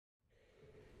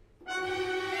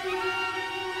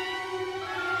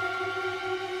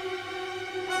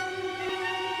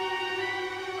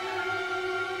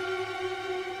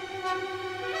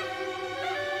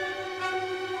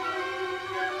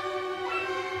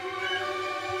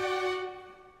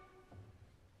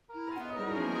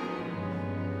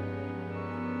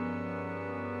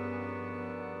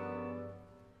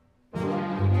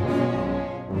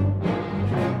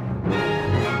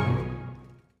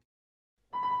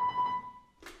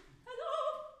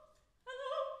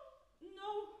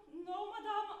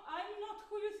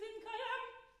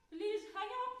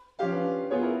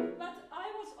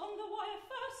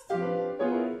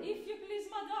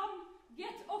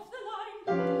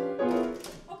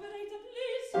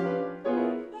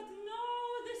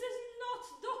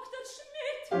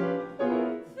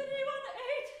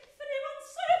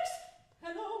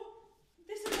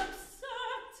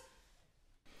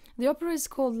The opera is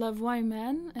called La Voix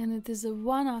Humaine, and it is a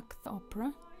one-act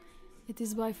opera. It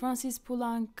is by Francis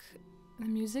Poulenc, the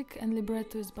music, and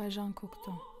libretto is by Jean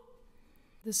Cocteau.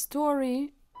 The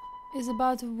story is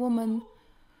about a woman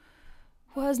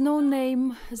who has no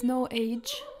name, has no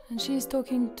age, and she is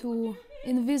talking to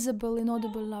invisible,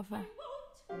 inaudible lover.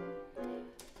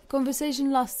 The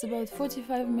conversation lasts about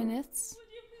 45 minutes,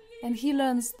 and he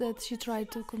learns that she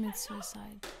tried to commit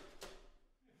suicide.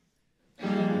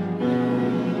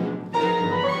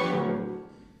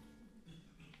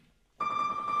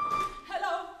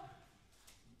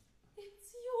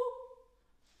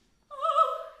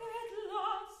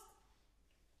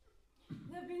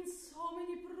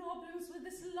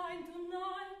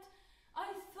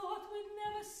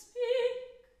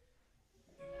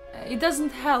 It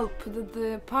doesn't help that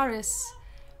the Paris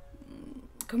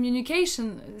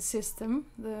communication system,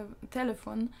 the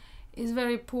telephone, is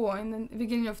very poor in the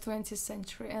beginning of the 20th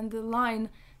century, and the line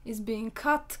is being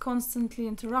cut, constantly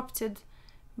interrupted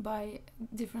by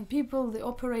different people, the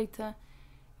operator,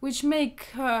 which make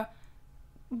her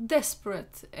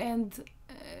desperate and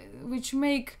which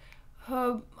make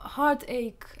her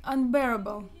heartache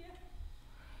unbearable.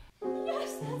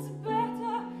 Yes, that's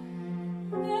better.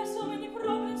 There are so many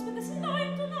problems with this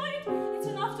line tonight. It's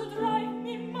enough to drive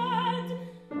me mad.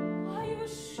 Are you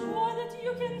sure that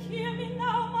you can hear me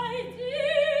now, my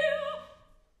dear?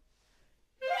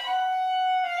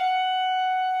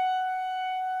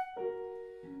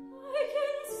 I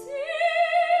can see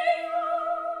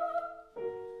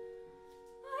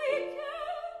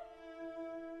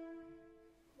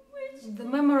you. The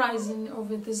memorizing of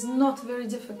it is not very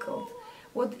difficult.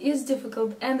 What is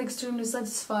difficult and extremely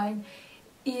satisfying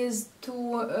is to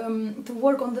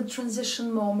work on the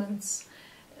transition moments,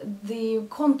 the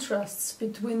contrasts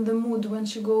between the mood when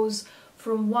she goes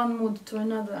from one mood to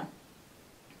another.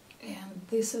 And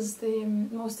this is the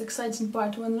most exciting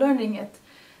part when learning it.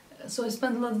 So I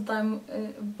spent a lot of time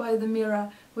by the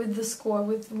mirror with the score,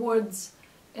 with words,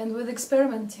 and with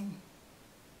experimenting.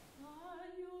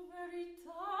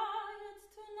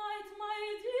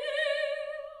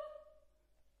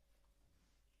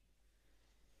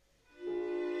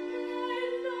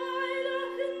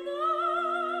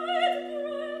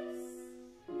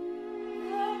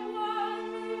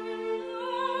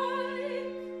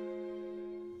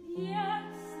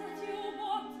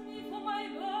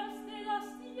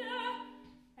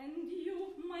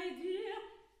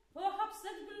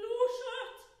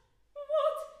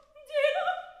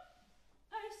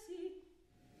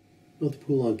 Well, the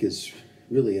Poulenc is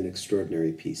really an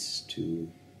extraordinary piece to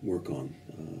work on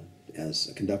as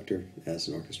a conductor, as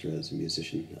an orchestra, as a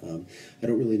musician. I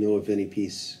don't really know of any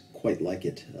piece quite like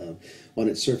it. On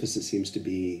its surface, it seems to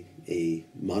be a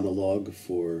monologue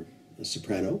for a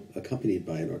soprano accompanied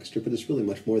by an orchestra, but it's really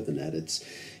much more than that.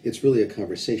 It's really a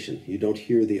conversation. You don't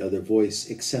hear the other voice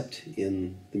except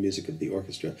in the music of the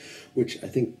orchestra, which I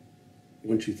think,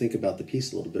 once you think about the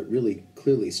piece a little bit, really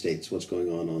clearly states what's going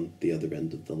on the other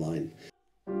end of the line.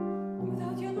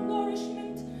 Without your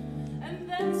nourishment, and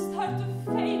then start to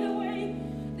fade away,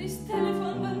 this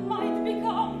telephone then might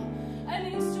become an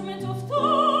instrument of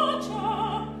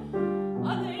torture,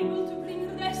 unable to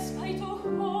bring respite or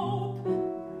hope,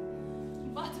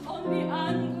 but only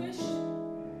anguish.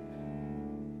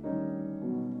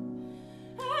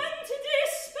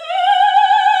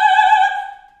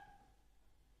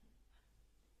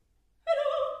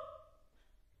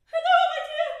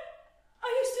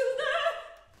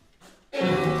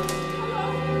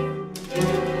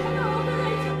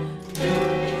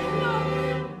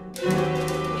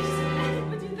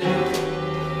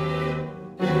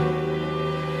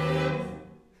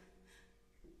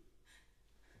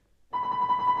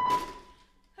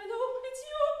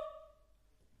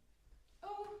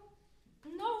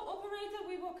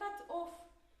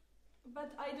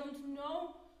 But I don't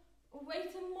know.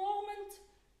 Wait a moment.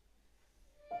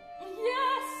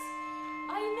 Yes,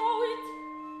 I know it.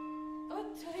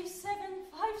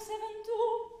 37572.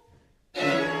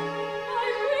 I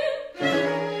will.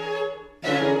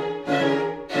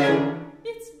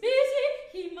 It's busy.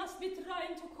 He must be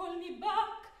trying to call me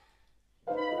back.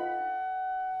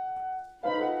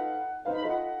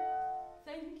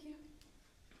 Thank you.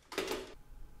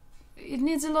 It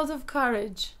needs a lot of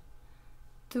courage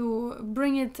to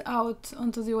bring it out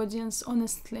onto the audience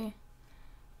honestly,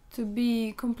 to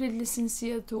be completely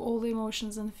sincere to all the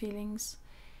emotions and feelings,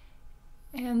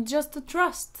 and just to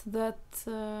trust that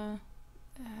the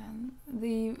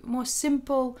more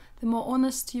simple, the more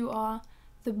honest you are,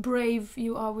 the brave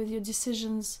you are with your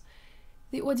decisions,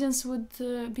 the audience would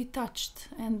be touched,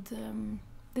 and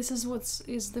this is what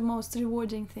is the most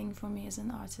rewarding thing for me as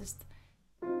an artist.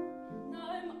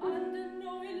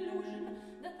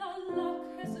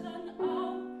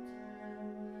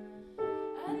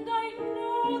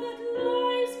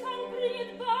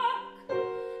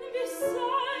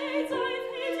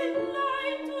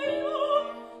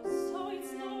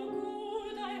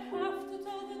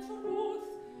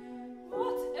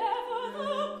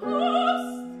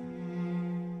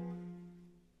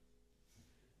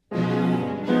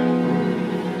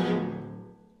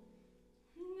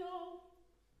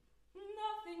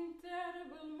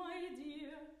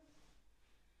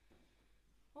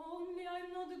 Only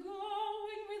I'm not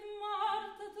going with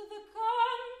Martha to the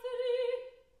country,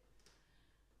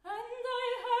 and I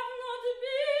have not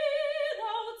been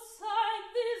outside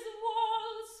these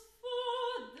walls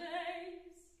for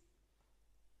days.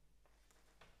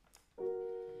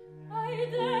 I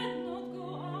dared not go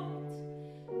out,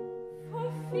 for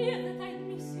fear that I'd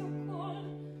miss your call.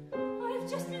 I've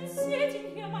just been sitting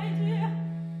here, my dear,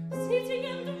 sitting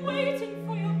and waiting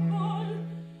for your call,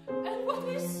 and what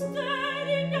we're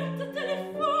staring at the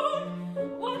telephone,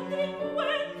 wondering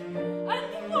when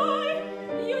and why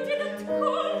you didn't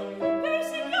call,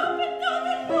 pacing up and down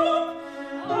the room.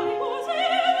 I was in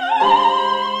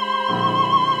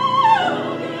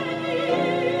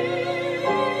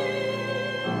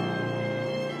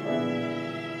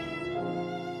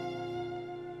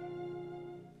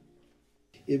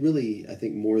It really, I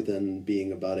think, more than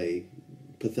being about a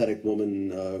pathetic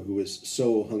woman who is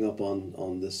so hung up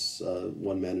on this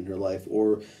one man in her life,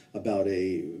 or about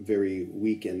a very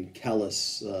weak and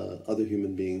callous other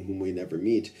human being whom we never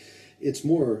meet. It's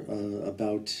more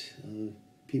about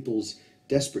people's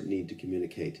desperate need to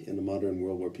communicate in a modern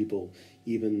world where people,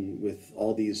 even with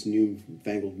all these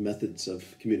newfangled methods of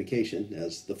communication,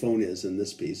 as the phone is in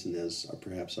this piece, and as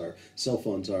perhaps our cell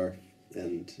phones are,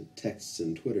 and texts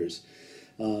and Twitters,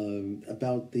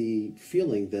 about the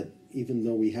feeling that even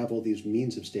though we have all these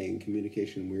means of staying in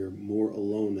communication, we're more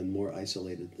alone and more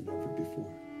isolated than ever before.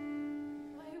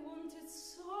 I wanted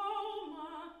so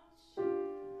much to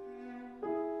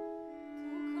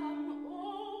come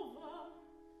over,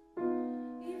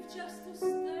 if just to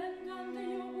stand under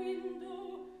your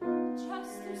window,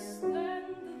 just to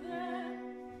stand there.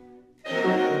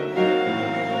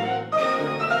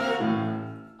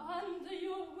 Under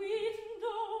your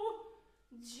window,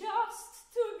 just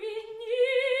to be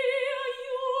near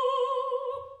you.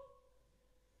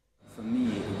 For me,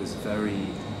 it was very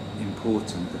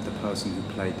important that the person who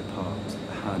played the part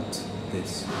had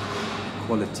this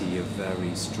quality of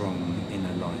very strong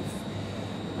inner life.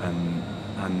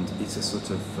 And it's a sort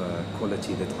of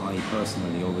quality that I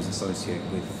personally always associate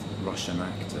with Russian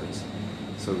actors.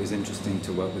 So it was interesting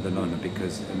to work with Ilona,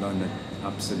 because Ilona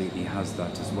absolutely has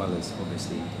that, as well as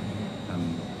obviously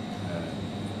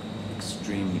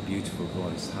extremely beautiful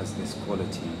voice, has this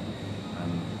quality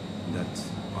that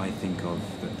I think of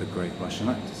that the great Russian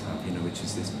actors have, you know, which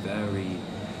is this very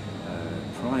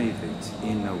private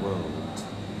inner world,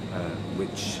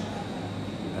 which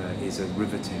is a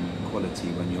riveting quality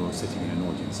when you're sitting in an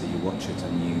audience. So you watch it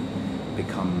and you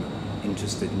become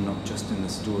interested not just in the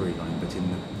storyline, but in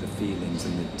the feelings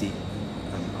and the deep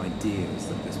ideas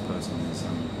that this person is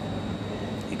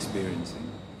experiencing.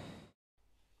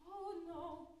 Oh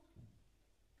no,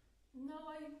 no,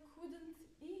 I couldn't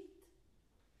eat.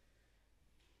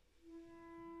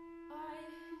 I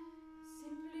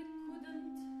simply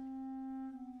couldn't.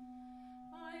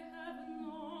 I have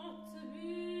not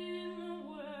been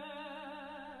well.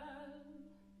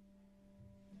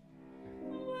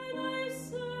 When I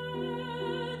said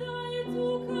I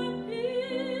took a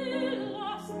pill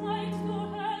last night to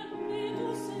help me to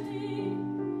sleep,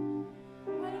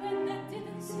 well, when that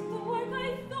didn't seem to work, I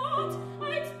thought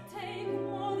I'd take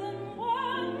more than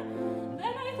one.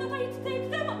 Then I thought I'd take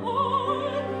them all,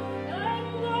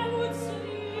 and I would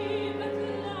sleep at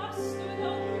last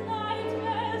without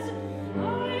nightmares.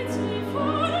 I'd sleep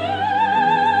forever.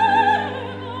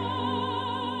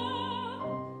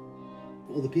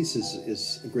 Well, the piece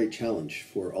is a great challenge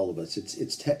for all of us.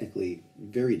 It's technically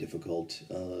very difficult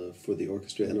for the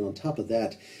orchestra, and on top of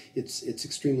that, it's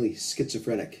extremely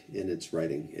schizophrenic in its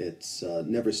writing. It's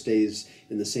never stays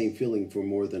in the same feeling for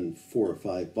more than 4 or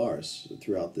 5 bars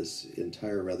throughout this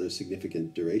entire rather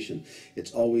significant duration.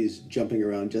 It's always jumping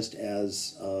around, just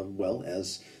as well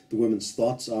as the women's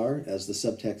thoughts are, as the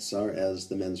subtexts are, as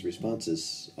the men's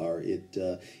responses are. It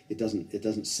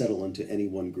doesn't settle into any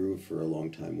one groove for a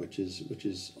long time, which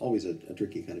is always a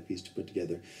tricky kind of piece to put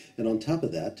together. And on top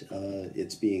of that,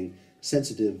 it's being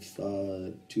sensitive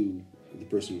to the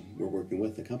person we're working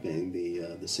with, accompanying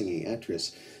the singing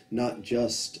actress, not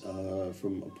just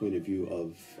from a point of view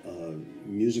of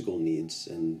musical needs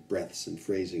and breaths and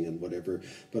phrasing and whatever,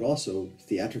 but also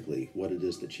theatrically what it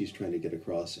is that she's trying to get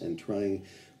across, and trying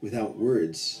without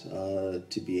words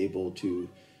to be able to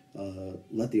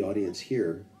let the audience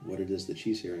hear what it is that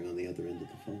she's hearing on the other end of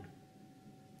the phone.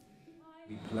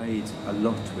 We played a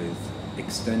lot with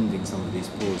extending some of these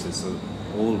pauses, so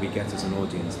all we get as an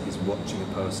audience is watching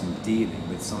a person dealing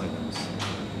with silence,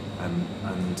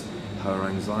 and her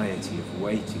anxiety of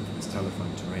waiting for this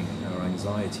telephone to ring, her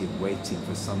anxiety of waiting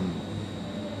for some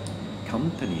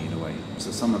company in a way.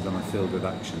 So some of them are filled with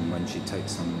action when she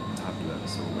takes some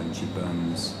tablets, or when she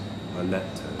burns are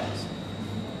letters,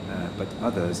 but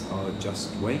others are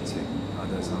just waiting.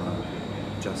 Others are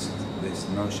just this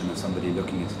notion of somebody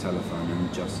looking at a telephone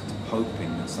and just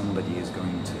hoping that somebody is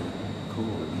going to call,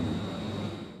 you know.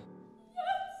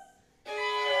 Please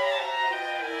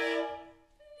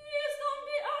don't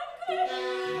be angry,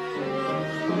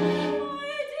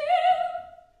 my dear.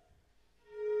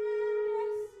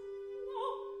 Yes, no,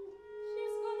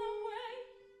 she's gone away.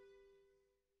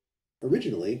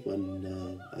 Originally, when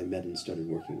I met and started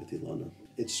working with Ilona,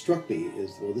 it struck me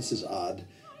as, well, this is odd.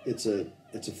 It's a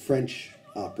French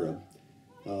opera.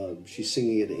 She's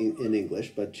singing it in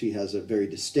English, but she has a very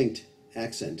distinct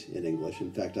accent in English.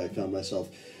 In fact, I found myself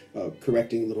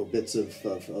correcting little bits of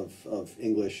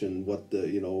English and what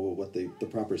the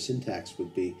proper syntax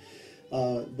would be.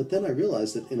 But then I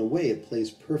realized that in a way it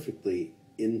plays perfectly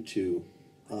into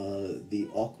the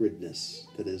awkwardness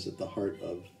that is at the heart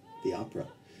of the opera.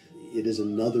 It is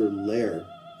another layer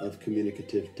of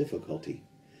communicative difficulty.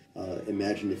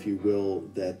 Imagine, if you will,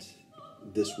 that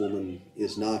this woman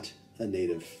is not a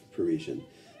native Parisian,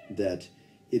 that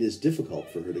it is difficult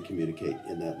for her to communicate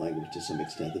in that language to some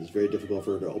extent, that it's very difficult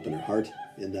for her to open her heart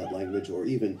in that language or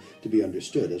even to be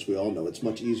understood. As we all know, it's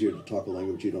much easier to talk a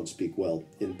language you don't speak well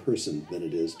in person than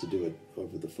it is to do it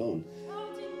over the phone.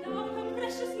 Shouting down her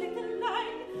precious little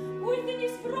line, who I think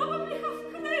is probably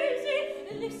half crazy,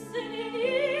 listening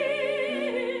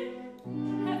in.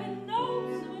 Heaven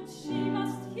knows what she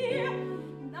must hear,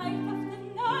 night after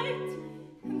night,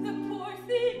 the poor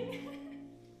thing.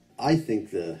 I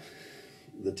think the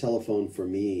telephone for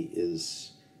me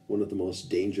is one of the most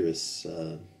dangerous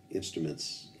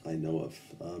instruments I know of.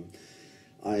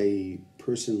 I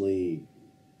personally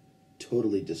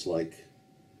totally dislike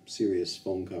serious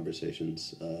phone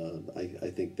conversations.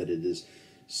 I think that it is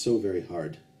so very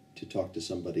hard to talk to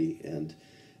somebody and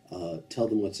tell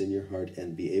them what's in your heart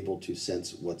and be able to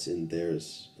sense what's in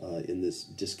theirs in this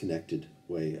disconnected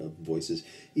way of voices.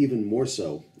 Even more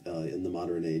so in the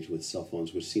modern age with cell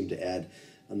phones, which seem to add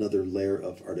another layer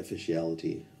of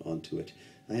artificiality onto it.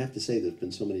 I have to say, there's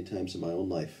been so many times in my own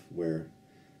life where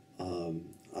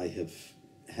I have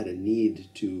had a need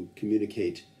to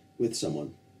communicate with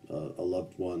someone, a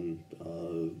loved one,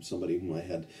 somebody whom I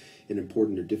had an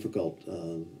important or difficult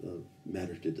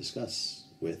matter to discuss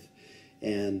with,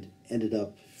 and ended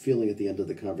up feeling at the end of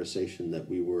the conversation that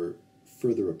we were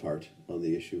further apart on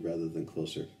the issue rather than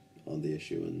closer on the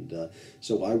issue. And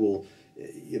so I will,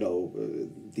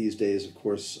 these days, of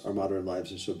course, our modern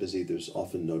lives are so busy, there's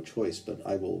often no choice, but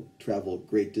I will travel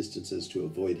great distances to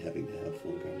avoid having to have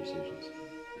phone conversations.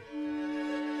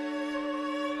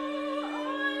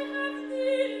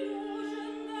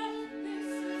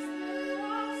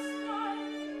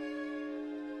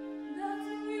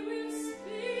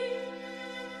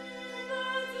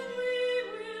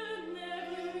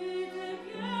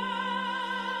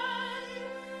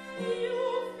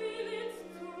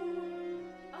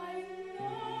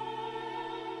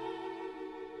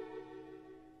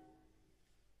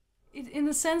 In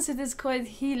a sense, it is quite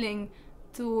healing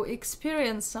to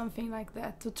experience something like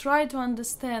that, to try to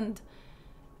understand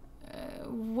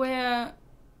where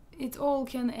it all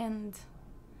can end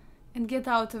and get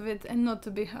out of it and not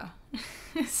to be her.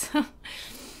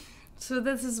 So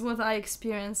this is what I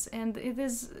experience, and it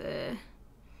is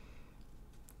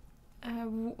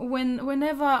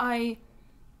whenever I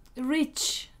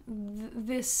reach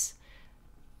this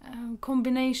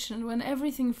combination, when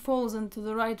everything falls into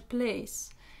the right place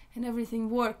and everything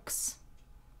works,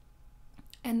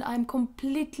 and I'm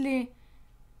completely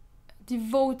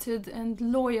devoted and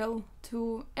loyal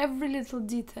to every little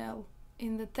detail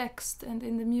in the text and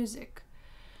in the music,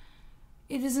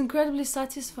 it is incredibly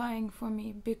satisfying for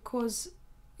me, because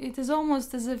it is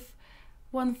almost as if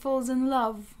one falls in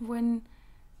love when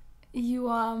you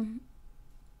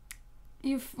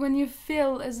when you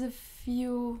feel as if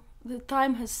the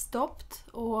time has stopped,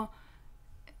 or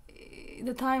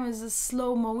the time is a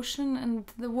slow motion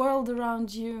and the world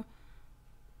around you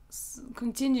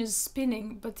continues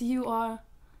spinning, but you are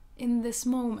in this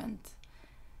moment.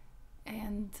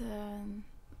 And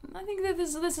I think that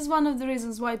this is one of the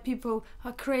reasons why people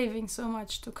are craving so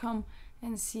much to come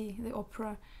and see the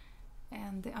opera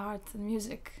and the art and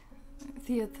music,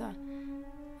 theater,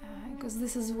 because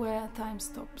this is where time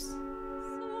stops.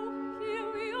 So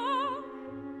here we are.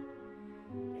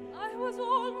 I was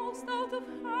almost out of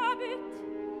habit,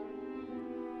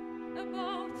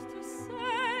 about to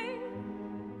say,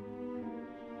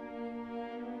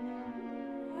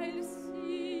 I'll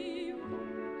see you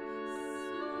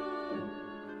soon,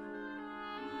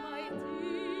 my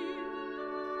dear.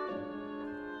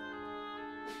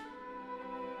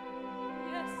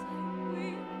 Yes, I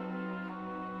will.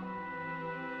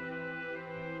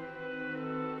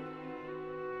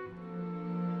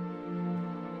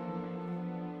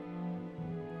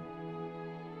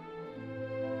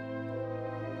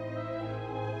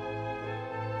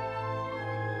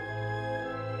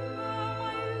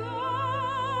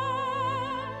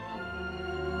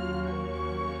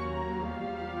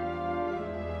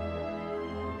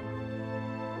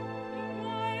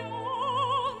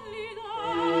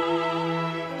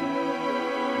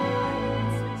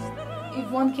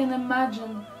 one can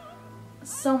imagine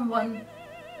someone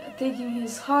taking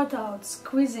his heart out,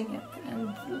 squeezing it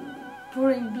and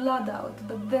pouring blood out,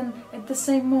 but then at the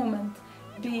same moment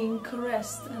being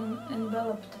caressed and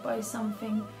enveloped by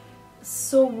something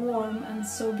so warm and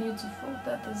so beautiful.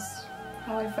 That is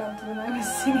how I felt when I was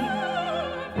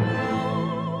singing.